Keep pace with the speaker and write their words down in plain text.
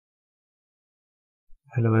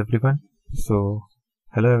Hello everyone.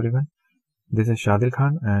 Hello everyone. This is Shadil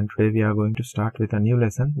Khan, and today we are going to start with a new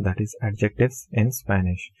lesson, that is adjectives in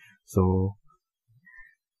Spanish. So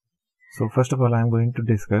first of all, I am going to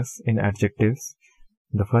discuss in adjectives.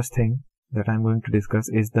 The first thing that I am going to discuss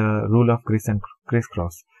is the rule of criss and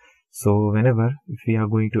crisscross. So whenever we are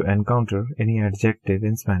going to encounter any adjective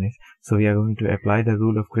in Spanish, so we are going to apply the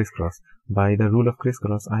rule of crisscross. By the rule of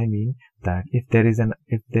crisscross, I mean that if there is an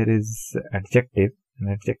adjective,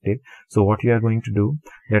 so what we are going to do,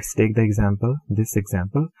 let's take the example, this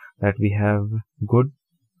example, that we have good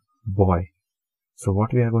boy. So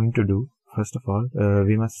what we are going to do, first of all,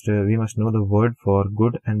 we must know the word for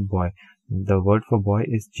good and boy. The word for boy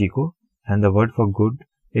is Chico and the word for good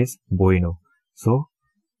is bueno. So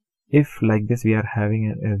if like this we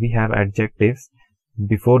have adjectives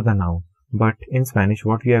before the noun, but in Spanish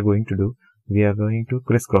what we are going to do, we are going to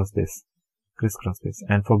crisscross this,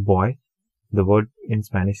 and for boy the word in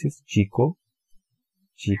Spanish is Chico,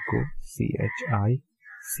 Chico,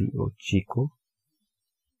 C-H-I-C-O, Chico,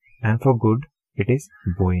 and for good it is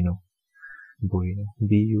bueno,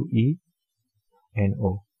 B-U-E-N-O,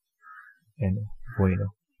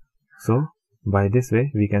 bueno. So by this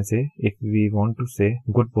way we can say, if we want to say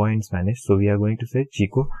good boy in Spanish, so we are going to say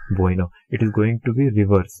Chico bueno. It is going to be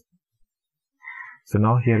reverse. So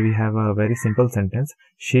now here we have a very simple sentence.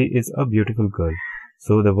 She is a beautiful girl.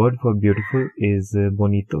 So the word for beautiful is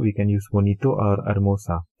bonito. We can use bonito or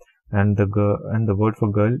hermosa, and the word for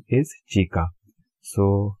girl is chica.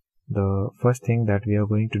 So the first thing that we are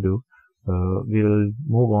going to do, we will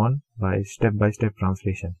move on by step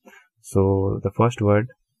translation. So the first word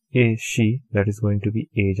is she, that is going to be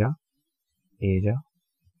ella.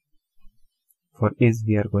 For is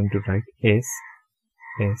we are going to write s.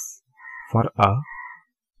 For a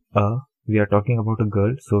we are talking about a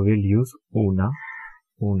girl, so we'll use una.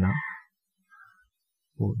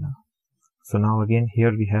 So now again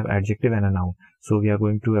here we have adjective and a noun, so we are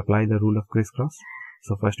going to apply the rule of crisscross.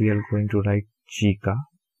 So first we are going to write chica,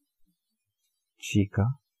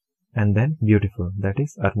 and then beautiful, that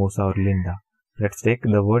is hermosa or linda. Let's take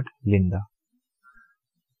the word linda,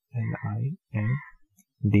 L-I-N-D-A,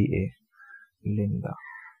 linda,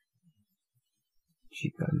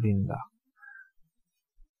 chica, linda.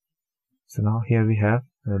 So now here we have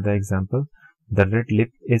the example. The red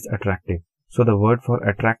lip is attractive. So the word for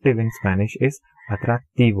attractive in Spanish is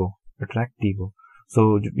atractivo.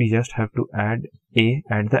 So we just have to add a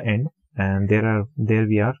at the end, and there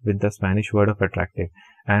we are with the Spanish word of attractive.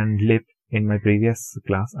 And lip, in my previous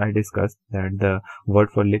class I discussed that the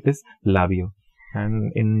word for lip is labio,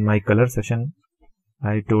 and in my color session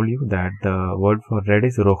I told you that the word for red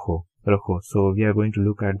is rojo. So we are going to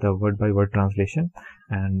look at the word by word translation,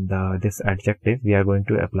 and this adjective we are going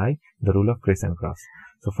to apply the rule of criss and cross.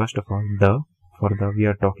 So first of all, we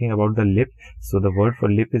are talking about the lip, so the word for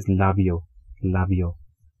lip is labio.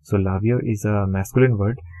 So labio is a masculine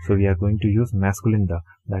word, so we are going to use masculine the,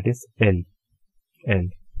 that is L.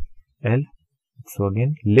 So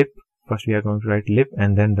again lip, first we are going to write lip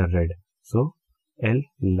and then the red, so el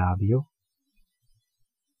labio.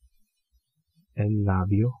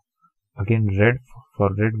 Again red, for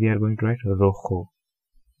red we are going to write rojo,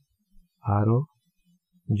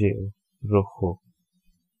 R-O-J-O,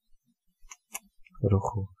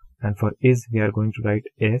 rojo. And for is we are going to write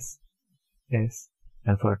S,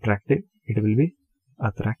 and for attractive it will be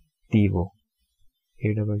atractivo,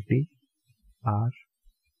 A-T-R-A-C-T-I-V-O,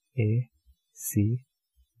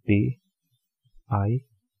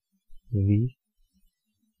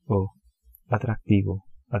 atractivo.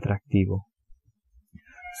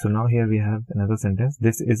 So now here we have another sentence.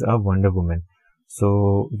 This is a Wonder Woman.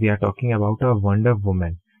 So we are talking about a Wonder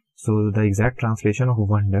Woman. So the exact translation of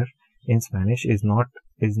wonder in Spanish is not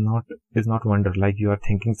wonder, like you are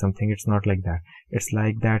thinking something. It's not like that. It's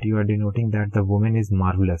like that you are denoting that the woman is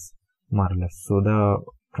marvelous. So the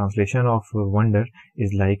translation of wonder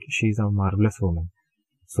is like she is a marvelous woman.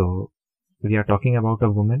 So we are talking about a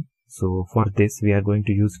woman. So for this we are going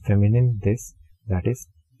to use feminine this, that is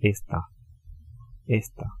esta.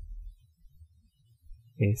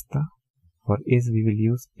 For is we will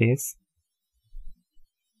use es.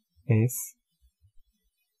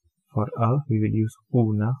 For a we will use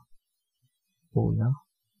una.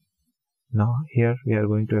 Now here we are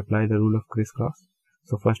going to apply the rule of crisscross.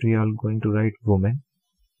 So first we are going to write woman,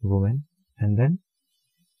 and then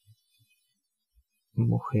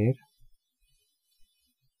mujer,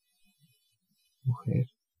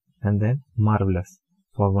 and then marvelous.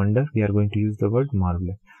 For wonder we are going to use the word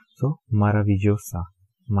marvelous. So maravillosa.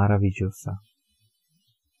 Maravillosa.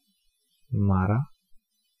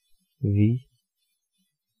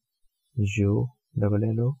 double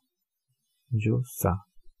L-O, josa,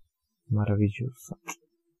 maravillosa,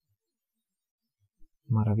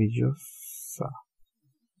 maravillosa,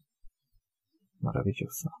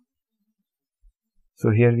 maravillosa.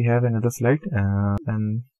 So here we have another slide,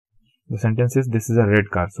 and the sentence is, this is a red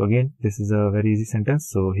car. So again, this is a very easy sentence.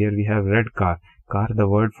 So here we have red car. Car, the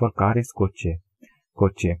word for car is coche,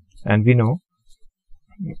 coche. And we know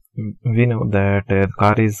that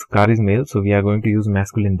car is male, so we are going to use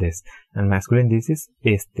masculine this, and masculine this is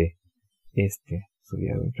este. So we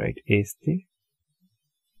are going to write este,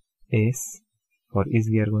 es. For is,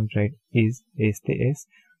 we are going to write is, este es.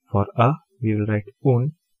 For a, we will write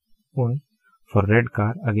un. For red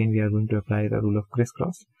car, again we are going to apply the rule of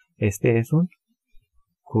crisscross. Este es un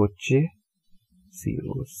coche,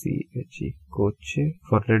 C-O-C-H-E, coche.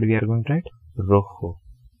 For red, we are going to write rojo.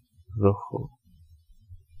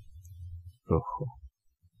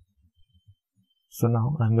 So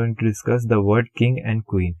now I'm going to discuss the word king and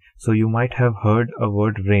queen. So you might have heard a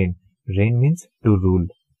word reign. Reign means to rule.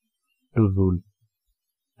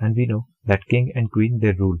 And we know that king and queen,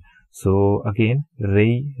 they rule. So again,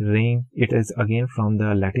 reign, it is again from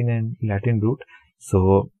the Latin root.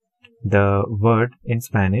 So the word in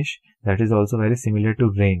Spanish, that is also very similar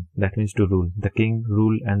to reign, that means to rule. The king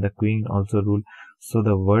rule and the queen also rule. So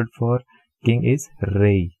the word for king is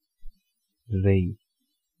rey,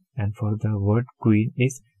 and for the word queen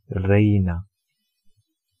is reina,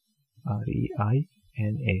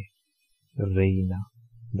 R-E-I-N-A, reina.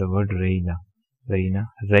 The word reina,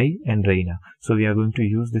 rey and reina. So we are going to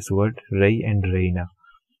use this word rey and reina.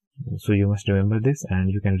 So you must remember this, and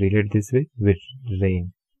you can relate this with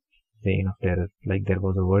reign of terror. Like there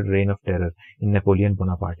was a word reign of terror in Napoleon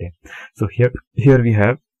Bonaparte. So here we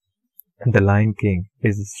have the Lion King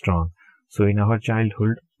is strong. So in our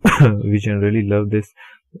childhood, we generally love this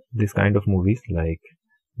kind of movies like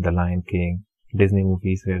the Lion King. Disney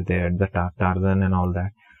movies were there, the Tarzan and all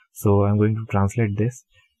that. So I'm going to translate this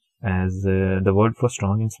as the word for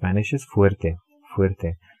strong in Spanish is fuerte,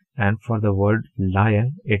 and for the word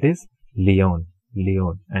lion it is leon,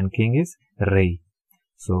 and king is rey.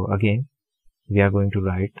 So again, we are going to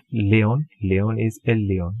write leon is el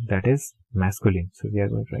leon, that is masculine. So we are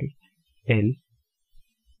going to write el.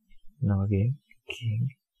 Now again,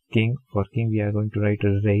 king, for king we are going to write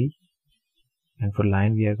rey, and for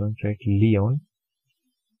lion we are going to write leon,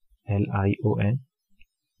 L-I-O-N.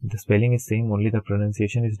 The spelling is same, only the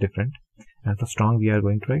pronunciation is different. And for strong we are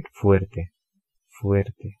going to write fuerte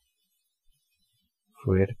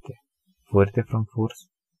from force,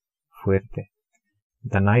 fuerte.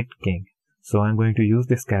 The Night King. So I'm going to use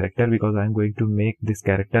this character because I'm going to make this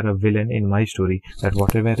character a villain in my story. That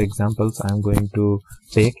whatever examples I'm going to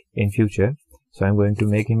take in future, so I'm going to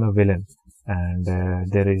make him a villain. And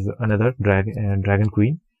there is another dragon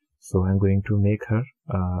queen. So I'm going to make her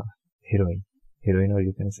heroine, or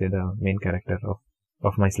you can say the main character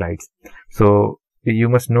of my slides. So you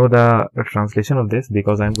must know the translation of this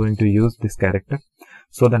because I'm going to use this character.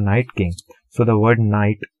 So the Night King. So the word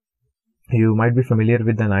knight, you might be familiar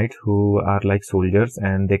with the knights who are like soldiers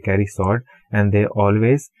and they carry sword and they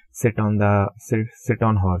always sit on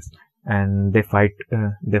horse and they fight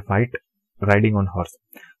riding on horse.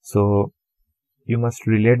 So you must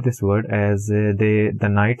relate this word as the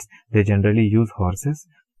knights, they generally use horses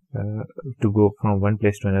to go from one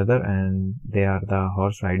place to another, and they are the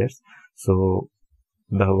horse riders. So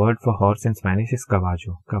the word for horse in Spanish is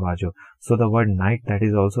caballo. So the word knight, that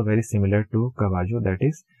is also very similar to caballo, that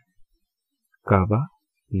is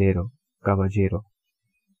caballero.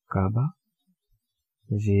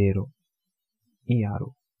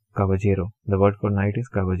 The word for knight is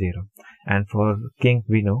caballero. And for king,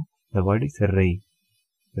 we know the word is rey.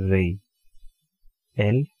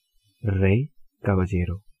 El Rey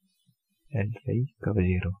Caballero.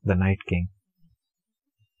 The Night King.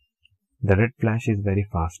 The red flash is very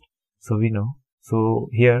fast. So we know. So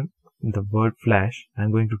here the word flash,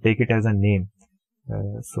 I'm going to take it as a name.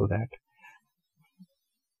 So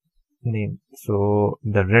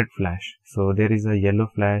the red flash. So there is a yellow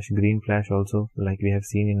flash, green flash also, like we have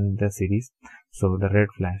seen in the series. So the red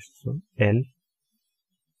flash. So L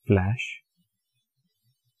flash.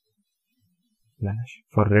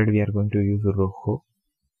 For red we are going to use rojo.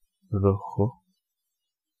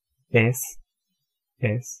 S.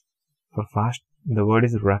 For fast the word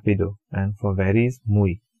is rapido, and for very is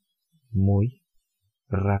muy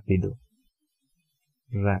rápido.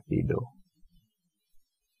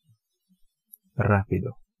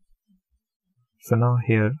 So now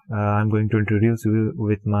here I'm going to introduce you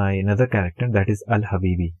with my another character, that is Al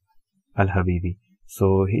Habibi.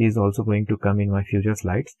 So he is also going to come in my future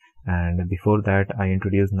slides, and before that I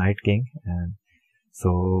introduce Night King, and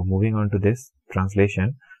So moving on to this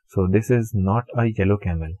translation. So this is not a yellow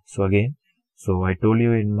camel. So again, so I told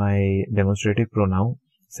you in my demonstrative pronoun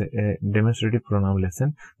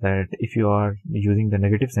lesson that if you are using the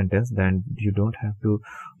negative sentence, then you don't have to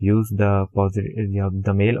use the positive,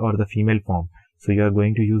 the male or the female form. So you are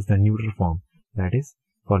going to use the neutral form. That is,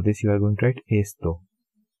 for this you are going to write esto,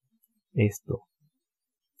 esto.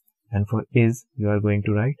 And for is, you are going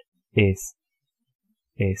to write es,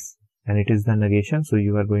 es. And it is the negation, so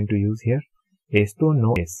you are going to use here esto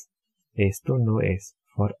no es, esto no es.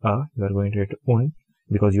 For a, you are going to write un,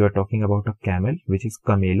 because you are talking about a camel, which is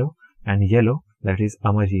camelo, and yellow, that is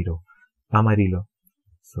amarillo, amarillo.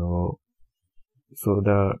 So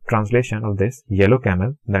the translation of this yellow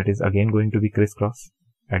camel, that is again going to be crisscross,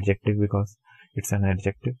 adjective, because it's an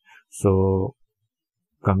adjective. So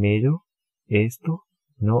camello, esto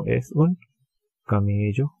no es un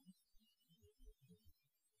camello,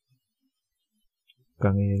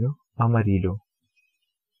 camello amarillo,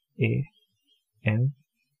 A-M-A-R-I-L-L-O,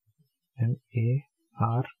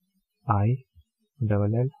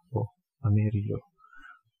 amarillo.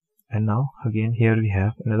 And now again here we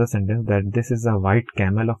have another sentence that this is a white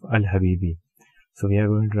camel of Al-Habibi. So we are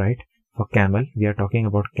going to write, for camel, we are talking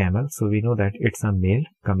about camel, so we know that it's a male,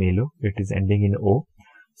 camelo, it is ending in O.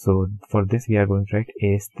 So for this we are going to write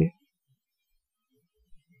este.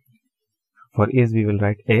 For is we will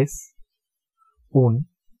write es, un.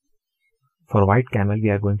 For white camel we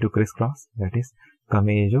are going to crisscross, that is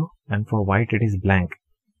camello, and for white it is blank,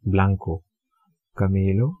 blanco,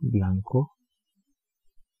 camelo, blanco,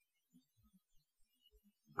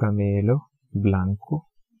 camelo, blanco,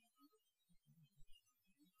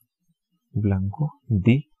 blanco,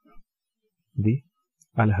 the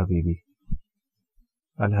Al-Habibi,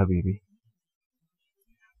 Al-Habibi.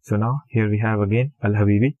 So now here we have again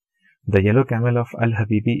Al-Habibi. The yellow camel of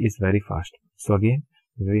Al-Habibi is very fast. So again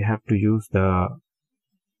we have to use the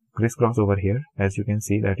crisscross over here. As you can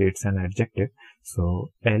see that it's an adjective. So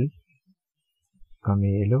el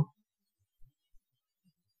camelo,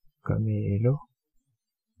 camelo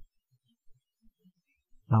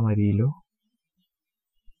amarillo,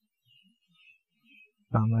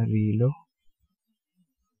 amarillo,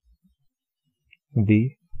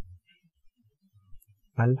 the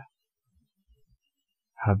Al-Habibi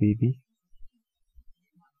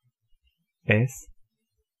es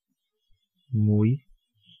muy,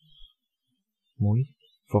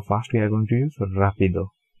 for fast we are going to use rápido,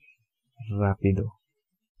 rápido,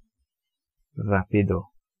 rápido.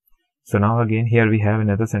 So now again here we have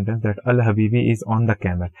another sentence that Al-Habibi is on the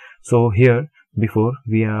camel. So here before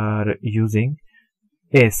we are using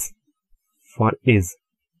es for is,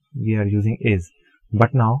 we are using is,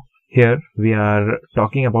 but now here we are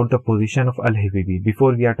talking about the position of Al-Habibi.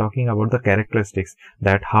 Before we are talking about the characteristics,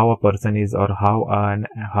 that how a person is or how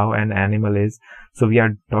an animal is. So we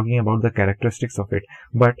are talking about the characteristics of it.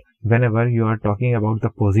 But whenever you are talking about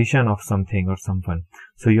the position of something or someone,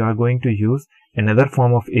 so you are going to use another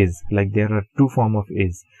form of is, like there are two forms of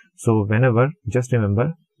is. So whenever, just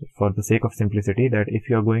remember for the sake of simplicity that if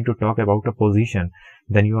you are going to talk about a position,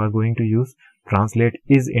 then you are going to use translate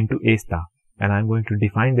is into esta. And I'm going to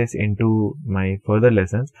define this into my further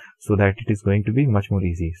lessons so that it is going to be much more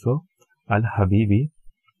easy. So Al-Habibi.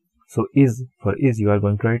 So is, for is you are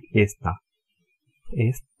going to write esta,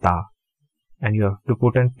 esta, and you have to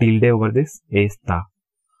put a tilde over this, esta,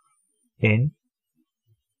 en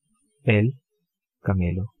el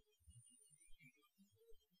camelo.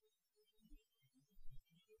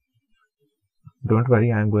 Don't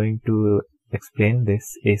worry, I am going to explain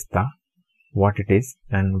this esta, what it is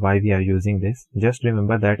and why we are using this. Just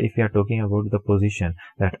remember that if we are talking about the position,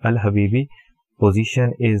 that Al-Habibi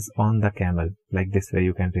position is on the camel, like this way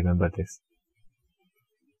you can remember this.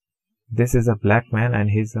 This is a black man and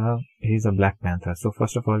he's a black panther. So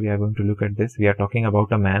first of all we are going to look at this. We are talking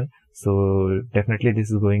about a man, so definitely this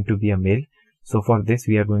is going to be a male. So for this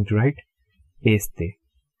we are going to write este,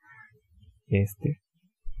 este.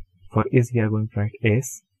 For is we are going to write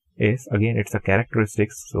es, es, again it's a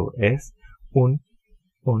characteristics, so es, un,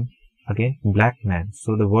 again black man.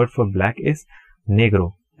 So the word for black is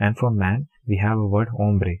negro, and for man we have a word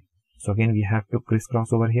hombre. So again we have to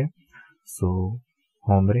crisscross over here. So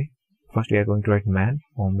hombre, first we are going to write man,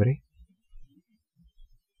 hombre,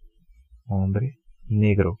 hombre,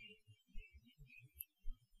 negro,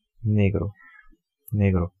 negro,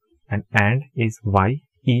 negro, and is y,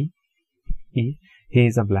 e, he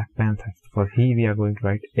is a black panther. For he we are going to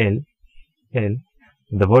write l.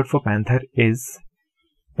 The word for panther is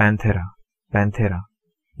panthera, panthera.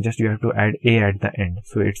 Just you have to add a at the end,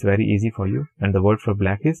 so it's very easy for you. And the word for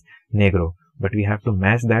black is negro, but we have to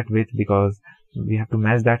match that with, because we have to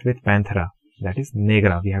match that with panthera, that is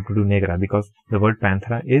negra. We have to do negra because the word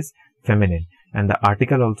panthera is feminine, and the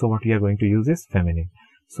article also what we are going to use is feminine.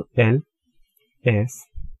 So LS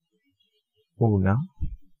una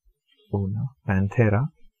panthera,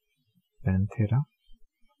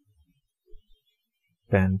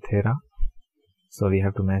 so we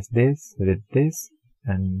have to match this with this,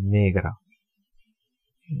 and negra.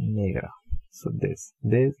 So this,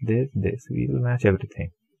 we will match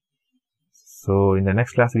everything. So in the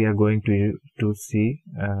next class we are going to see,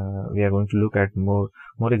 we are going to look at more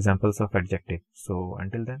examples of adjective. So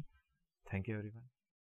until then, thank you everyone.